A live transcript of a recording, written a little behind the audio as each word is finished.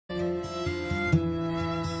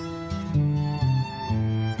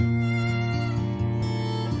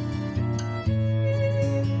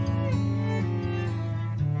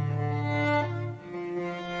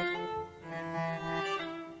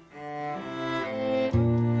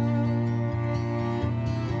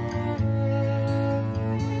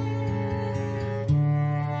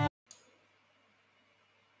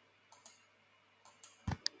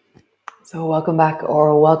So welcome back,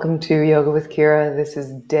 or welcome to Yoga with Ciara. This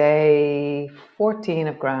is day 14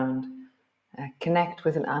 of ground. Connect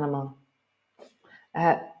with an animal.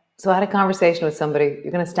 So I had a conversation with somebody.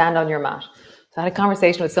 You're going to stand on your mat. So I had a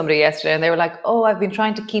conversation with somebody yesterday, and they were like, "Oh, I've been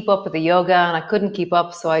trying to keep up with the yoga, and I couldn't keep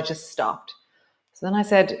up, so I just stopped." So then I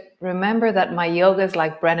said, "Remember that my yoga is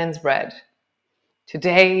like Brennan's bread.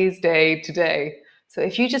 Today's day today. So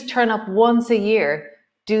if you just turn up once a year,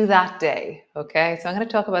 do that day, okay?" So I'm going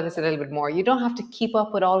to talk about this a little bit more. You don't have to keep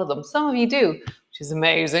up with all of them. Some of you do, which is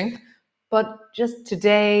amazing. But just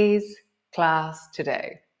today's class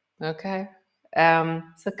today, okay?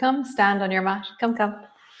 So come stand on your mat. Come.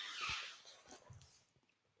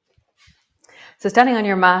 So standing on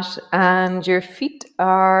your mat and your feet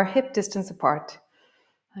are hip distance apart.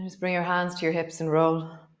 And just bring your hands to your hips and roll.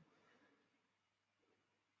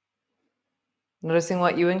 Noticing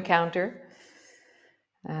what you encounter.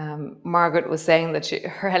 Margaret was saying that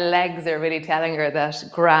her legs are really telling her that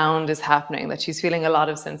ground is happening, that she's feeling a lot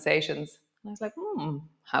of sensations. And I was like,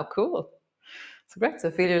 how cool. So great,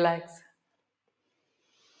 so feel your legs.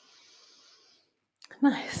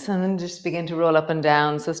 Nice, and then just begin to roll up and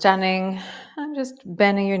down. So standing and just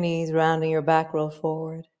bending your knees, rounding your back, roll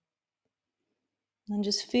forward. And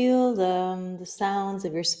just feel the sounds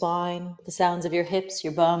of your spine, the sounds of your hips,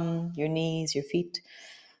 your bum, your knees, your feet.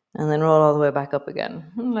 And then roll all the way back up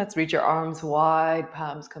again. Let's reach your arms wide,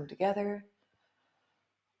 palms come together.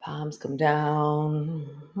 Palms come down,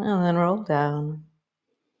 and then roll down.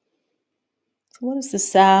 So what is the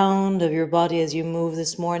sound of your body as you move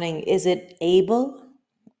this morning? Is it able?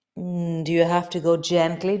 Do you have to go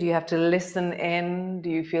gently? Do you have to listen in? Do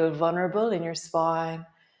you feel vulnerable in your spine?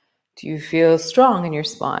 Do you feel strong in your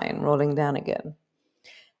spine? Rolling down again.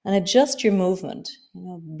 And adjust your movement.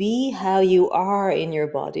 Be how you are in your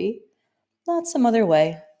body, not some other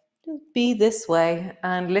way. Just be this way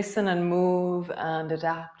and listen and move and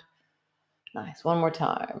adapt. Nice. One more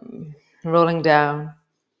time. Rolling down.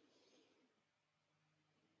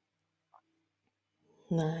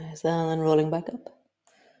 Nice. And then rolling back up.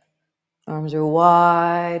 Arms are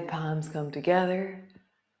wide, palms come together.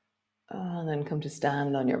 And then come to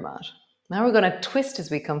stand on your mat. Now we're going to twist as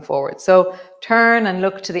we come forward. So turn and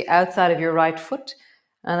look to the outside of your right foot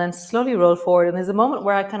and then slowly roll forward. And there's a moment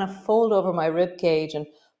where I kind of fold over my rib cage and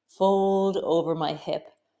fold over my hip.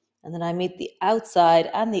 And then I meet the outside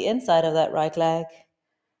and the inside of that right leg.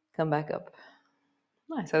 Come back up.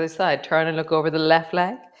 Nice. Other side. Turn and look over the left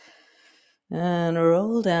leg. And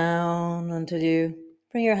roll down until you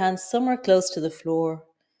bring your hands somewhere close to the floor.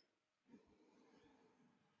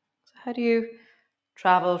 So how do you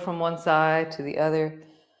travel from one side to the other?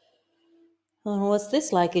 And what's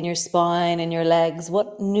this like in your spine and your legs?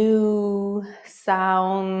 What new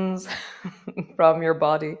sounds from your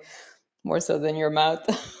body, more so than your mouth,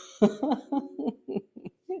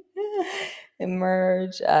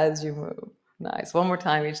 emerge as you move? Nice. One more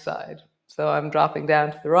time each side. So I'm dropping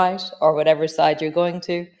down to the right or whatever side you're going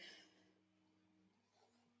to.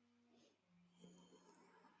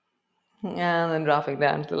 And then dropping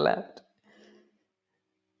down to the left.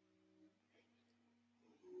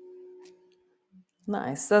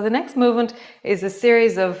 Nice. So the next movement is a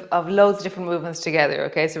series of loads of different movements together.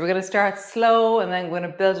 Okay, so we're going to start slow and then we're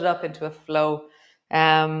going to build it up into a flow.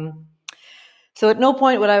 So at no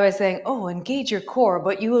point will I be saying, "Oh, engage your core,"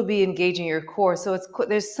 but you will be engaging your core. So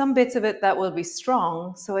there's some bits of it that will be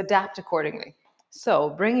strong, so adapt accordingly.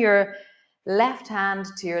 So bring your left hand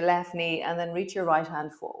to your left knee and then reach your right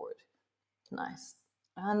hand forward. Nice.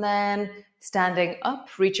 And then standing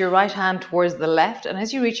up, reach your right hand towards the left. And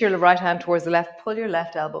as you reach your right hand towards the left, pull your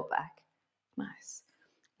left elbow back. Nice.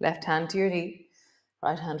 Left hand to your knee.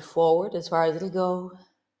 Right hand forward as far as it'll go.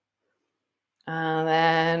 And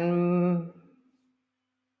then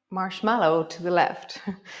marshmallow to the left.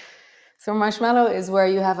 So marshmallow is where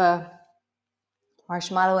you have a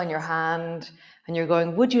marshmallow in your hand and you're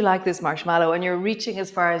going, "Would you like this marshmallow?" And you're reaching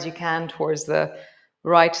as far as you can towards the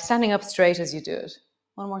right, standing up straight as you do it.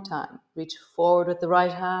 One more time. Reach forward with the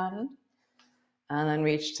right hand and then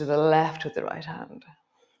reach to the left with the right hand.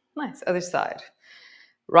 Nice. Other side.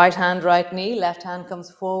 Right hand, right knee. Left hand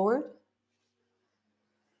comes forward.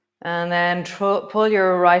 And then pull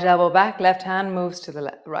your right elbow back. Left hand moves to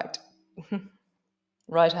the right.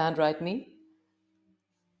 Right hand, right knee.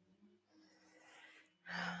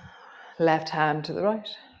 Left hand to the right.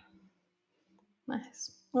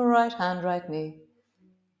 Nice. Right hand, right knee.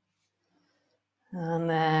 And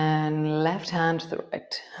then left hand to the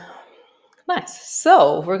right. Nice.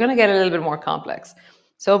 So we're going to get a little bit more complex.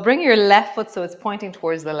 So bring your left foot so it's pointing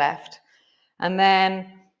towards the left. And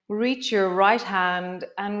then reach your right hand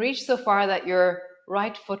and reach so far that your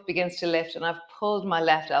right foot begins to lift and I've pulled my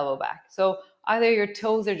left elbow back. So either your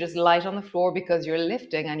toes are just light on the floor because you're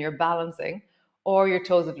lifting and you're balancing, or your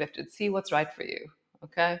toes have lifted. See what's right for you,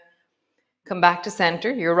 okay? Come back to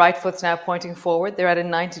center. Your right foot's now pointing forward. They're at a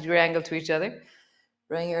 90-degree angle to each other.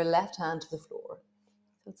 Bring your left hand to the floor.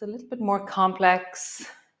 So it's a little bit more complex,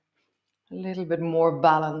 a little bit more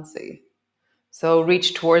balancy. So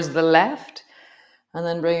reach towards the left and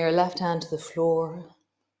then bring your left hand to the floor.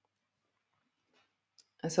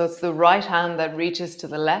 And so it's the right hand that reaches to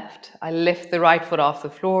the left. I lift the right foot off the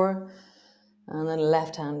floor and then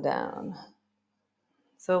left hand down.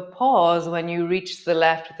 So pause when you reach to the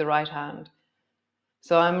left with the right hand.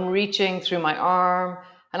 So I'm reaching through my arm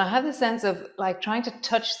and I have the sense of like trying to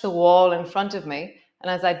touch the wall in front of me.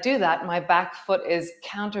 And as I do that, my back foot is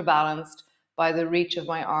counterbalanced by the reach of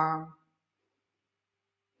my arm.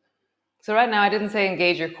 So right now I didn't say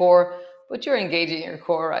engage your core, but you're engaging your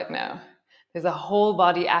core right now. There's a whole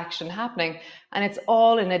body action happening and it's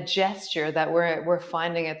all in a gesture that we're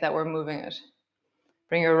finding it, that we're moving it.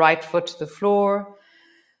 Bring your right foot to the floor,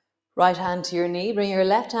 right hand to your knee, bring your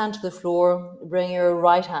left hand to the floor, bring your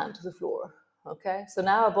right hand to the floor. Okay, so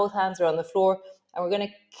now both hands are on the floor and we're going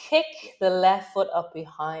to kick the left foot up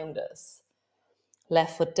behind us.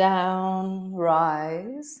 Left foot down,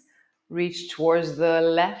 rise, reach towards the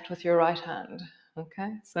left with your right hand.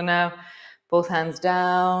 Okay, so now both hands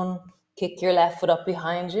down, kick your left foot up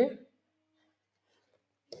behind you.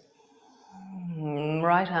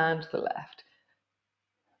 Right hand to the left.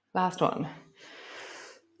 Last one.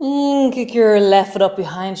 Kick your left foot up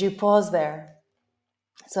behind you, pause there.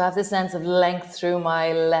 So I have this sense of length through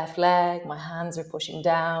my left leg, my hands are pushing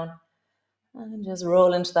down, and just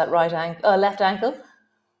roll into that left ankle.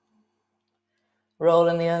 Roll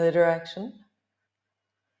in the other direction.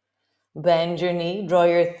 Bend your knee, draw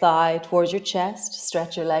your thigh towards your chest,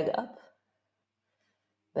 stretch your leg up.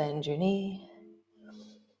 Bend your knee,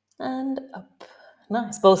 and up.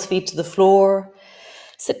 Nice, both feet to the floor.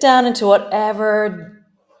 Sit down into whatever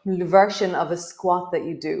version of a squat that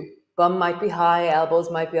you do. Bum might be high, elbows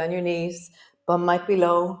might be on your knees, bum might be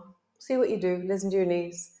low. See what you do, listen to your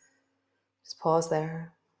knees. Just pause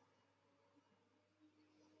there.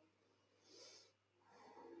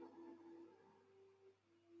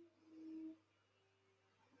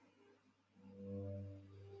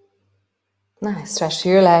 Nice, stretch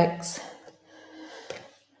through your legs.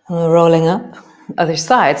 And we're rolling up. Other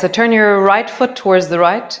side. So turn your right foot towards the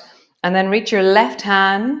right and then reach your left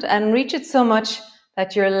hand and reach it so much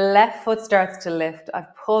that your left foot starts to lift.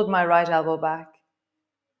 I've pulled my right elbow back.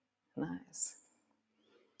 Nice.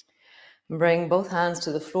 Bring both hands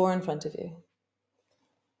to the floor in front of you.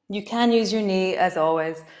 You can use your knee as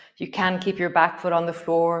always. You can keep your back foot on the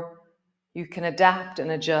floor. You can adapt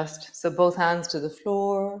and adjust. So both hands to the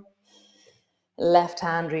floor. Left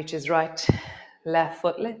hand reaches right. Left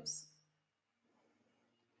foot lifts.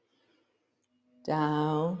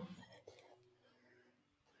 Down.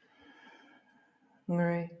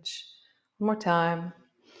 Reach. One more time.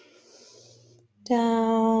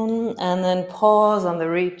 Down. And then pause on the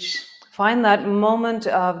reach. Find that moment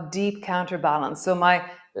of deep counterbalance. So my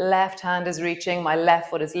left hand is reaching, my left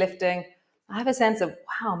foot is lifting. I have a sense of,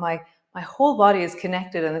 wow, my whole body is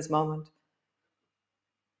connected in this moment.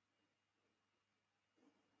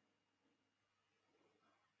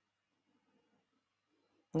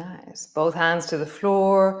 Nice. Both hands to the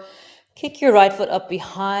floor. Kick your right foot up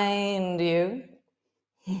behind you.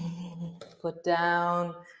 Foot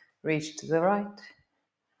down. Reach to the right.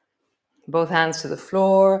 Both hands to the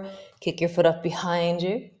floor. Kick your foot up behind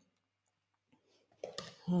you.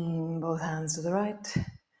 Both hands to the right.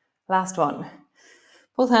 Last one.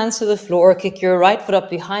 Both hands to the floor. Kick your right foot up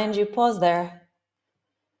behind you. Pause there.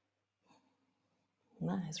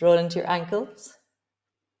 Nice. Roll into your ankles.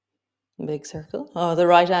 Big circle. Oh, the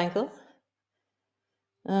right ankle.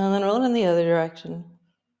 And then roll in the other direction.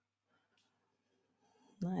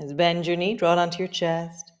 Nice. Bend your knee. Draw it onto your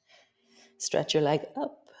chest. Stretch your leg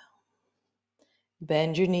up.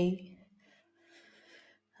 Bend your knee.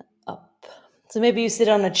 Up. So maybe you sit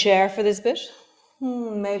on a chair for this bit.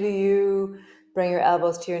 Maybe you bring your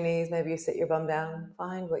elbows to your knees. Maybe you sit your bum down.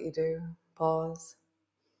 Find what you do. Pause.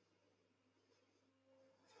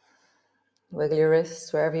 Wiggle your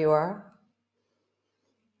wrists wherever you are.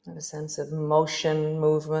 Have a sense of motion,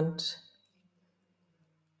 movement.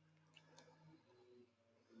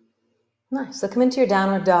 Nice. So come into your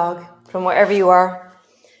downward dog from wherever you are.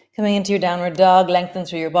 Coming into your downward dog, lengthen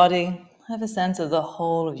through your body. Have a sense of the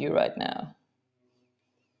whole of you right now.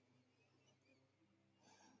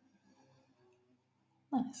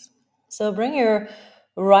 Nice. So bring your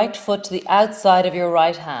right foot to the outside of your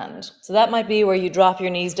right hand. So that might be where you drop your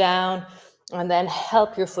knees down and then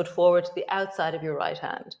help your foot forward to the outside of your right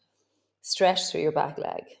hand. Stretch through your back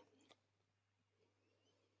leg.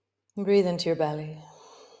 Breathe into your belly.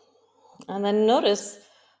 And then notice,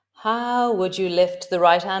 how would you lift the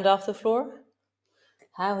right hand off the floor?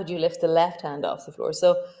 How would you lift the left hand off the floor?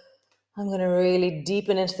 So I'm going to really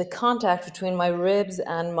deepen into the contact between my ribs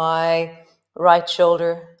and my right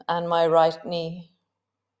shoulder and my right knee.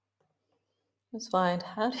 Just find,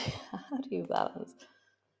 how do you balance?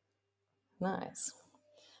 Nice.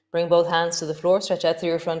 Bring both hands to the floor, stretch out through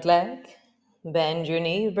your front leg. Bend your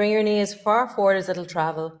knee. Bring your knee as far forward as it'll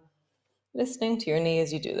travel. Listening to your knee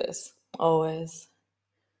as you do this, always.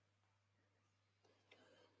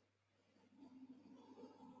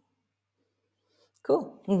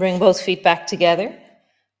 Cool. And bring both feet back together.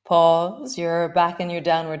 Pause. You're back in your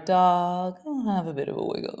downward dog. Have a bit of a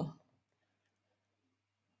wiggle.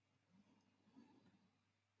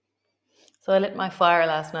 So I lit my fire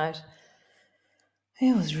last night.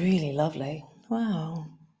 It was really lovely. Wow.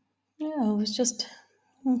 Yeah, it was just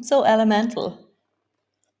so elemental.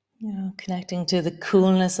 Connecting to the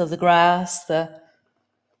coolness of the grass, the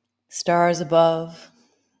stars above,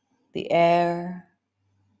 the air,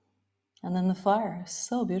 and then the fire.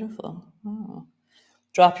 So beautiful. Oh.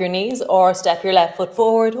 Drop your knees or step your left foot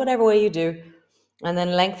forward, whatever way you do. And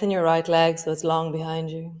then lengthen your right leg so it's long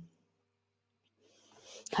behind you.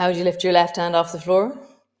 How would you lift your left hand off the floor?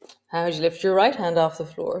 How would you lift your right hand off the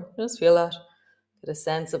floor? Just feel that. Get a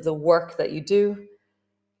sense of the work that you do.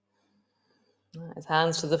 Nice.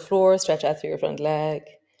 Hands to the floor, stretch out through your front leg.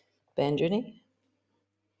 Bend your knee.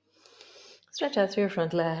 Stretch out through your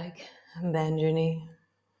front leg. Bend your knee.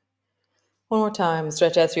 One more time.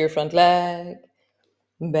 Stretch out through your front leg.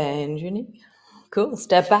 Bend your knee. Cool.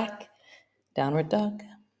 Step back. Downward dog.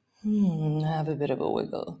 Have a bit of a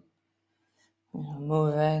wiggle.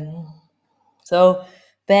 Moving. So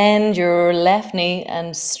bend your left knee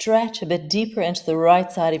and stretch a bit deeper into the right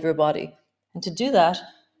side of your body. And to do that,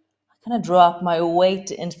 I kind of drop my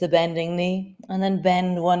weight into the bending knee and then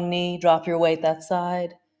bend one knee, drop your weight that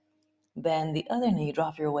side. Bend the other knee,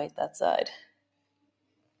 drop your weight that side.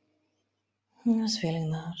 I'm just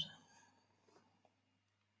feeling that.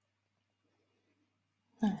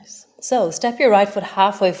 Nice. So step your right foot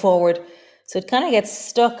halfway forward so it kind of gets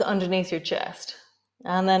stuck underneath your chest.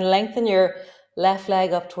 And then lengthen your left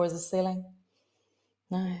leg up towards the ceiling.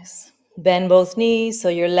 Nice. Bend both knees so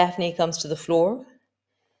your left knee comes to the floor.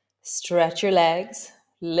 Stretch your legs.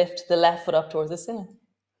 Lift the left foot up towards the ceiling.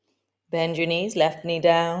 Bend your knees, left knee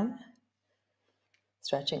down.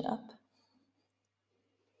 Stretching up.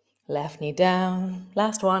 Left knee down.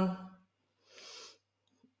 Last one.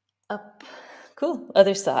 Up. Cool.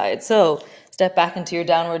 Other side. So step back into your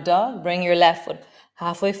downward dog. Bring your left foot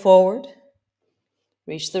halfway forward.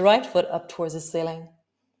 Reach the right foot up towards the ceiling.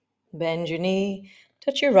 Bend your knee.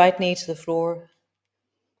 Touch your right knee to the floor.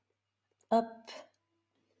 Up.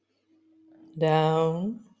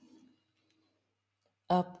 Down.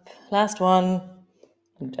 Up. Last one.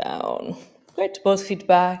 Down. Great. Both feet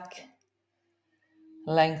back.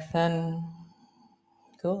 Lengthen.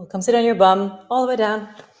 Cool. Come sit on your bum all the way down.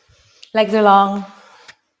 Legs are long.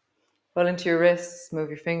 Roll into your wrists. Move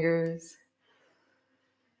your fingers.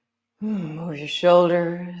 Move your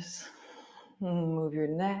shoulders. Move your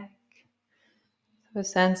neck. Have a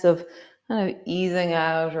sense of kind of easing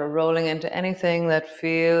out or rolling into anything that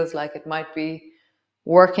feels like it might be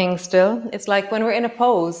working still. It's like when we're in a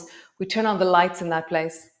pose, we turn on the lights in that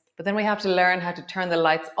place, but then we have to learn how to turn the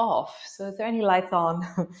lights off. So is there any lights on?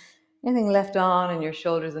 Anything left on in your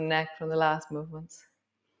shoulders and neck from the last movements?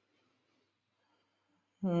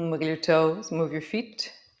 Wiggle your toes, move your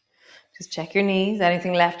feet. Just check your knees.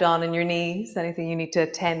 Anything left on in your knees? Anything you need to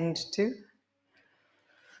attend to?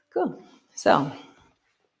 Cool. So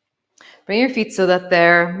bring your feet so that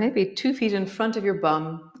they're maybe 2 feet in front of your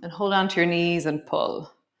bum and hold on to your knees and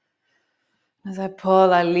pull. As I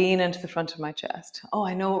pull, I lean into the front of my chest. Oh,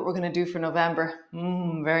 I know what we're going to do for November.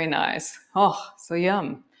 Very nice. Oh, so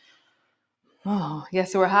yum. Oh, yeah,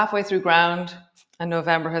 so we're halfway through ground and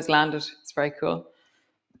November has landed. It's very cool.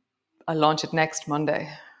 I launch it next Monday,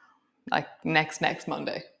 like next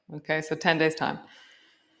Monday. Okay, so 10 days time.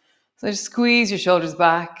 So just squeeze your shoulders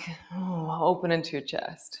back, open into your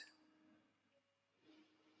chest.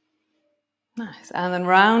 Nice. And then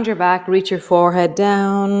round your back, reach your forehead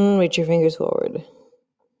down, reach your fingers forward.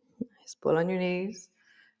 Nice. Pull on your knees,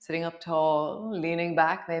 sitting up tall, leaning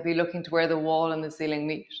back, maybe looking to where the wall and the ceiling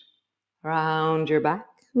meet. Round your back,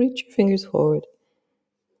 reach your fingers forward.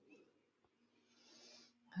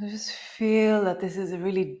 I just feel that this is a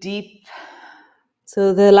really deep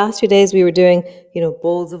So the last few days we were doing,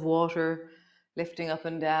 bowls of water, lifting up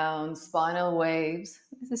and down, spinal waves.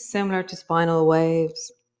 This is similar to spinal waves,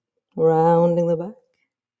 rounding the back,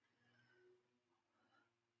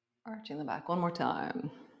 arching the back. One more time,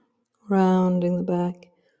 rounding the back,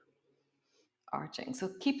 arching.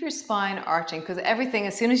 So keep your spine arching, because everything,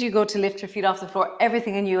 as soon as you go to lift your feet off the floor,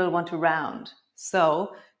 everything in you will want to round.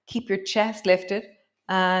 So keep your chest lifted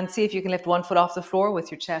and see if you can lift one foot off the floor with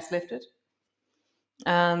your chest lifted.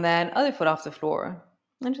 And then other foot off the floor.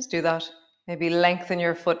 And just do that. Maybe lengthen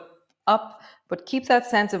your foot up, but keep that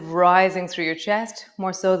sense of rising through your chest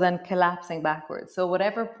more so than collapsing backwards. So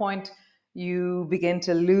whatever point you begin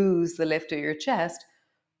to lose the lift of your chest,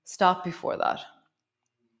 stop before that.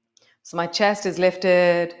 So my chest is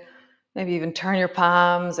lifted. Maybe even turn your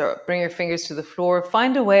palms or bring your fingers to the floor.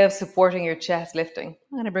 Find a way of supporting your chest lifting.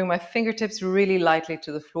 I'm going to bring my fingertips really lightly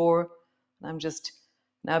to the floor. And I'm just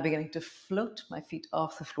now beginning to float my feet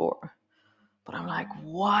off the floor. But I'm like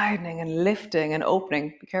widening and lifting and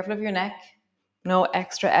opening. Be careful of your neck. No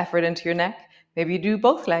extra effort into your neck. Maybe you do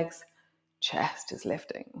both legs. Chest is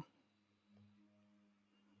lifting.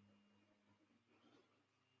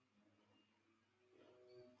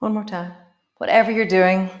 One more time. Whatever you're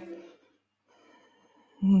doing,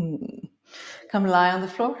 come lie on the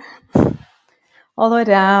floor. All the way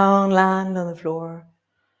down, land on the floor.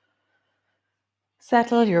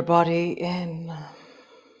 Settle your body in.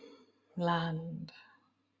 Land.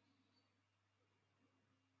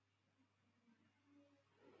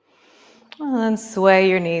 And then sway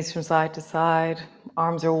your knees from side to side.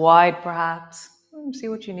 Arms are wide, perhaps. See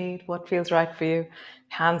what you need, what feels right for you.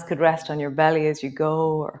 Hands could rest on your belly as you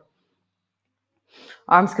go, or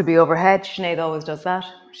arms could be overhead. Sinead always does that.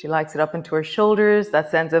 She likes it up into her shoulders, that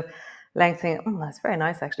sense of lengthening. That's very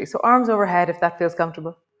nice, actually. So arms overhead, if that feels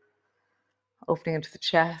comfortable. Opening into the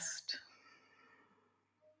chest.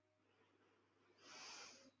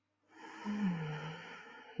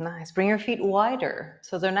 Nice. Bring your feet wider.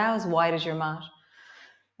 So they're now as wide as your mat.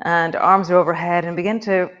 And arms are overhead, and begin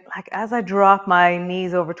to, like as I drop my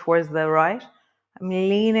knees over towards the right, I'm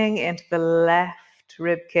leaning into the left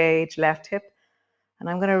rib cage, left hip, and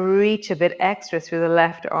I'm going to reach a bit extra through the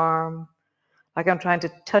left arm, like I'm trying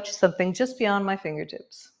to touch something just beyond my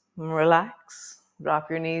fingertips. Relax.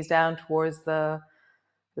 Drop your knees down towards the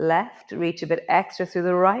left, reach a bit extra through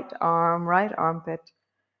the right arm, right armpit,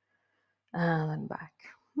 and then back.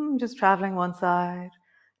 Just traveling one side,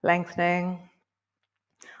 lengthening.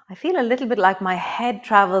 I feel a little bit like my head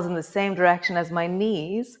travels in the same direction as my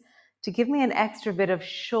knees to give me an extra bit of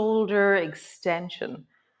shoulder extension.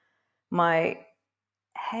 My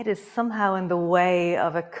head is somehow in the way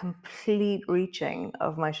of a complete reaching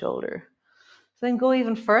of my shoulder. So then go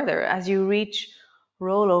even further. As you reach,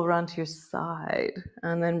 roll over onto your side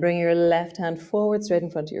and then bring your left hand forward straight in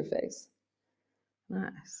front of your face.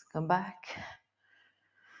 Nice. Come back.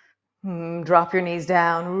 Drop your knees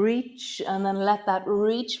down, reach, and then let that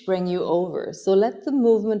reach bring you over. So let the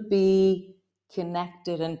movement be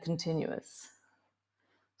connected and continuous.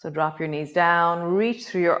 So drop your knees down, reach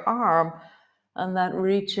through your arm, and that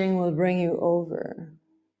reaching will bring you over.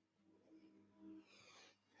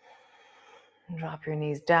 Drop your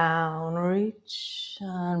knees down, reach,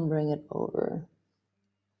 and bring it over.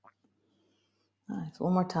 Nice.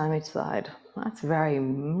 One more time each side. That's a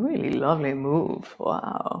really lovely move.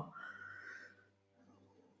 Wow.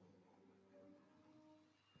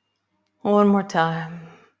 One more time.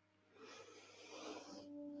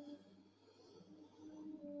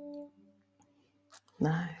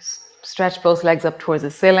 Nice. Stretch both legs up towards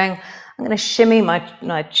the ceiling. I'm going to shimmy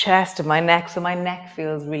my chest and my neck so my neck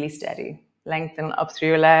feels really steady. Lengthen up through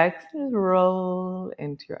your legs. Just roll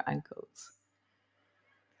into your ankles.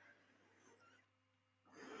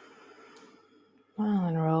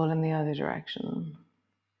 And roll in the other direction.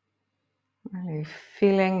 Really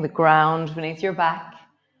feeling the ground beneath your back.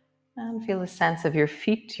 And feel the sense of your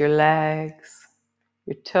feet, your legs,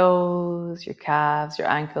 your toes, your calves, your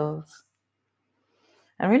ankles.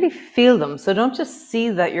 And really feel them. So don't just see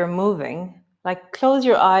that you're moving. Like close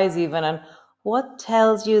your eyes even, and what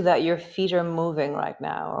tells you that your feet are moving right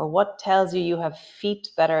now? Or what tells you you have feet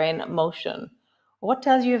that are in motion? Or what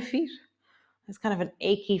tells you have feet? It's kind of an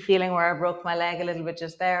achy feeling where I broke my leg a little bit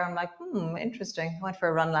just there. I'm like, interesting. I went for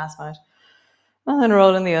a run last night. And then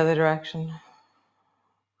roll in the other direction.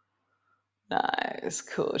 Nice,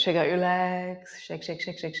 cool. Shake out your legs. Shake, shake,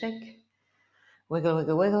 shake, shake, shake. Wiggle,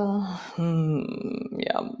 wiggle, wiggle.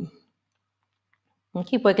 Yum. And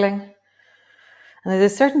keep wiggling. And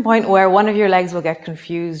there's a certain point where one of your legs will get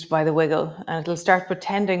confused by the wiggle and it'll start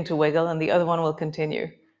pretending to wiggle and the other one will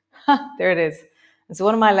continue. There it is. And so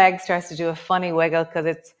one of my legs starts to do a funny wiggle because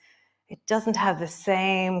it doesn't have the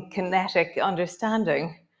same kinetic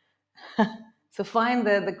understanding. So find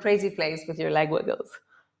the crazy place with your leg wiggles.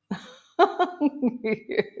 All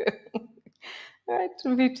right,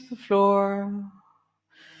 feet to the floor.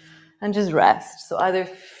 And just rest. So either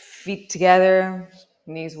feet together,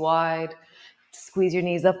 knees wide, squeeze your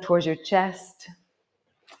knees up towards your chest.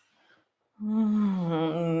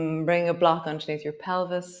 Bring a block underneath your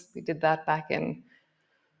pelvis. We did that back in,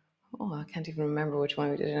 I can't even remember which one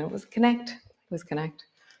we did. It was Connect. It was Connect.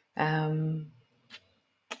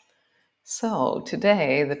 So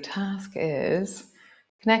today the task is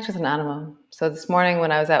connect with an animal. So this morning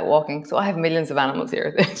when I was out walking, so I have millions of animals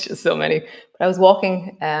here. There's just so many. But I was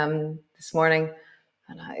walking this morning,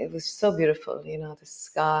 and it was so beautiful. The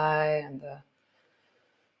sky and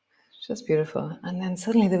just beautiful. And then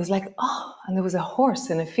suddenly there was and there was a horse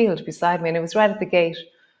in a field beside me, and it was right at the gate.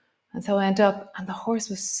 And so I went up, and the horse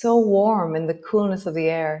was so warm in the coolness of the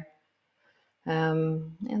air.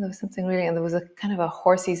 And there was something really, and there was a kind of a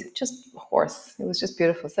just horse. It was just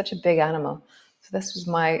beautiful, such a big animal. So this was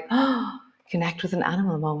my connect with an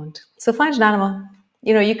animal moment. So find an animal.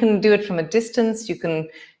 You can do it from a distance. You can,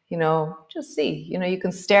 just see. You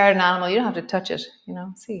can stare at an animal. You don't have to touch it.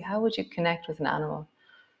 See, how would you connect with an animal,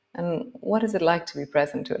 and what is it like to be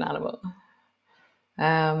present to an animal?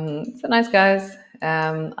 So nice, guys.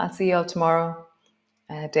 I'll see you all tomorrow,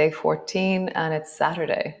 day 14, and it's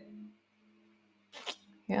Saturday.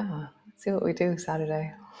 Yeah, let's see what we do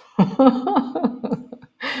Saturday.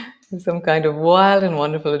 Some kind of wild and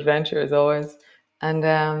wonderful adventure as always. And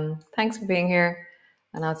thanks for being here.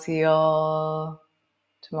 And I'll see you all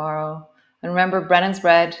tomorrow. And remember, Brennan's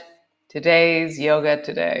Bread, today's yoga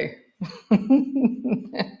today.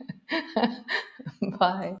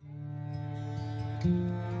 Bye.